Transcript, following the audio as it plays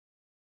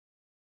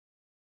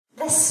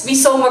This wee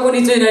song we're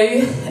going to do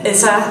now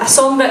is a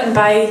song written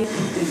by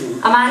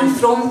a man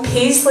from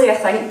Paisley, I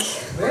think.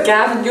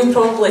 Gavin, you'll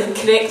probably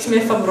correct me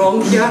if I'm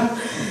wrong here.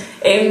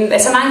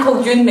 It's a man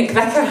called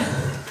McVicker.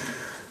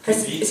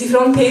 Is he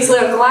from Paisley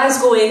or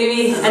Glasgow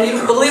anyway? And he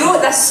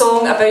wrote this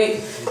song about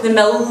the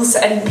mills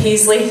in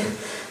Paisley.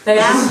 Now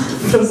I'm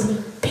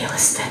from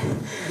Paisley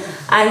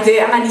and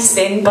I'm an East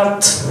End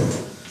bird.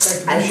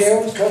 Like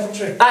Michelle's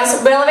country.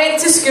 Well, I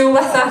went to school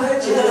with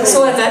her,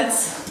 so I did.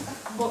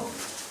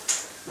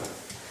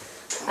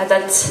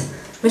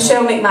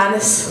 Michelle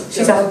McManus.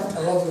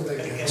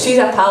 She's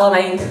a pal of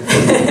mine.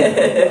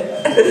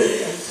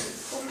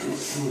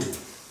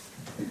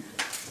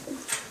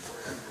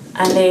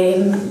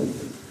 And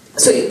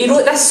so he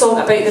wrote this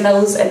song about the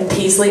mills in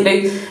Paisley.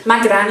 Now,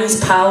 my granny's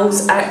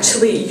pals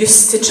actually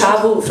used to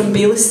travel from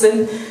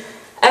Baillieston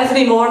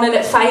every morning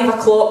at 5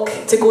 o'clock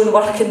to go and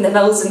work in the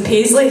mills in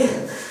Paisley.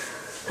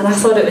 And I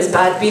thought it was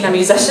bad being a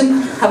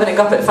musician, having to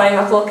go up at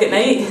 5 o'clock at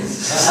night.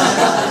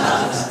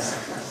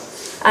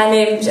 And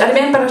I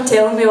remember her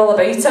telling me all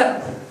about it.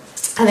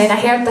 And then I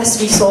heard this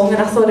wee song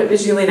and I thought it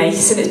was really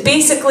nice. And it's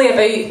basically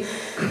about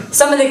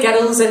some of the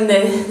girls in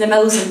the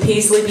mills in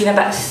Paisley being a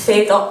bit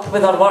fed up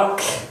with their work.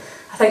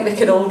 I think we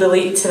can all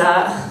relate to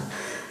that.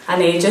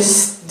 And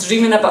just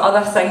dreaming about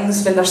other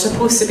things when they're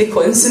supposed to be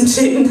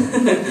concentrating.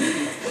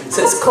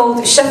 So it's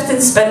called Shift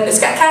and Spin. It's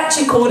got a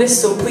catchy chorus,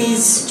 so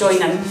please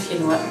join in if you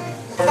know it.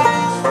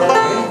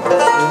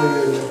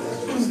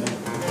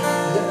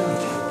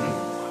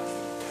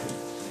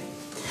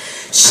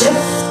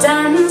 Shift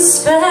and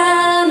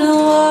spin,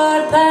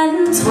 warp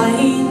and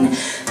twine,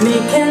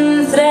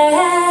 making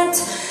thread,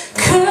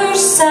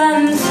 curse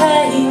and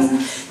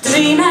fame,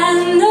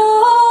 dreaming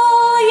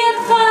oh your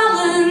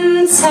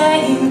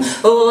Valentine,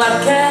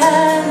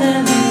 working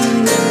in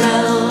the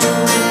mill.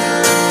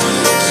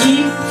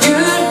 Keep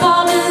your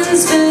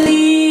bobbins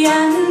billy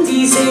and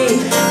easy,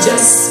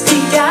 just be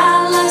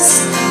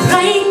gallus,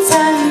 bright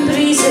and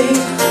breezy,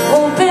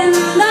 hoping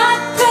that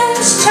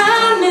Prince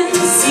Charming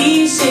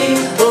sees you.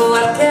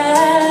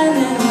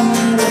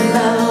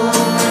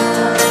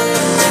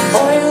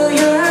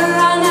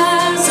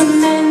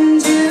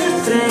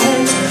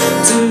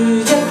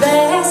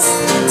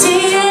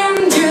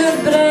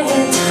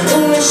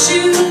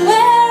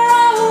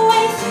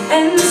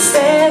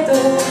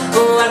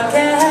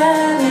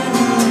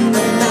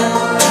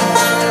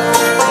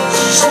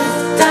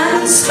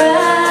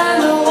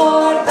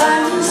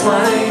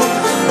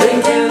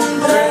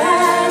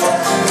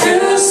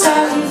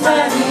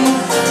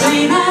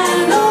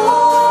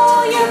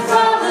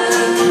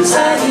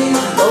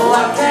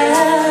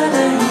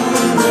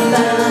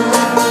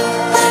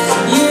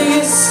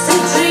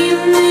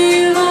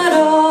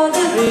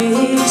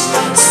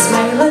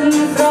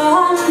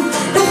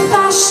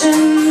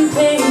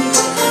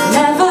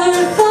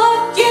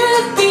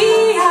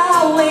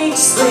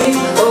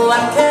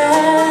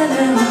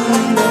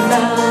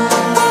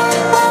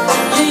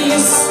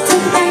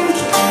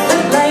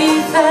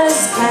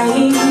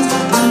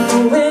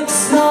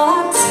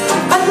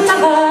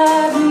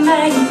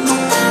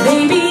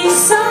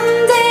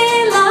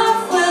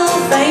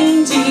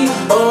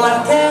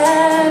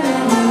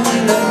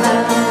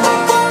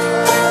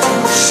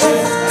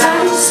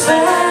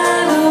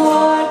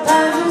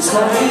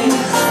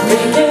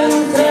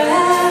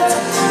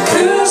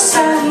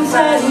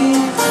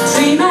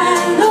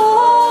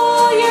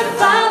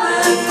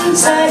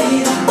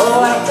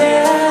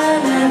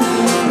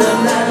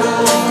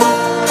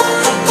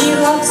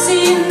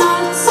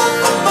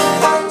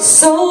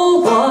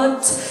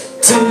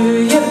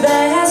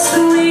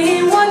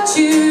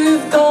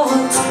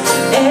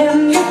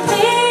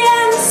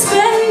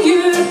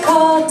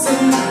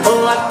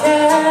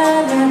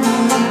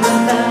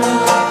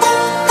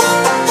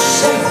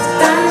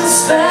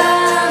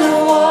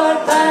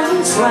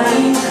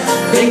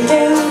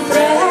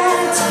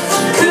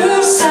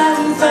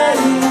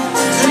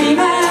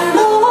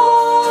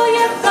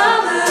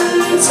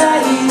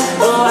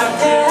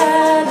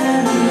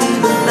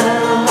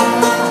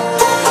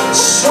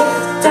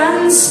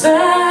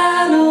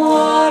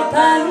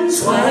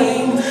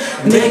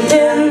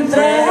 Making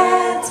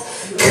thread,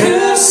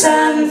 curse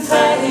and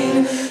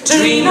fame,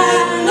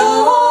 dreaming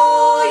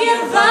oh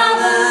your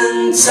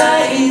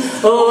Valentine,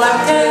 oh I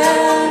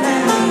can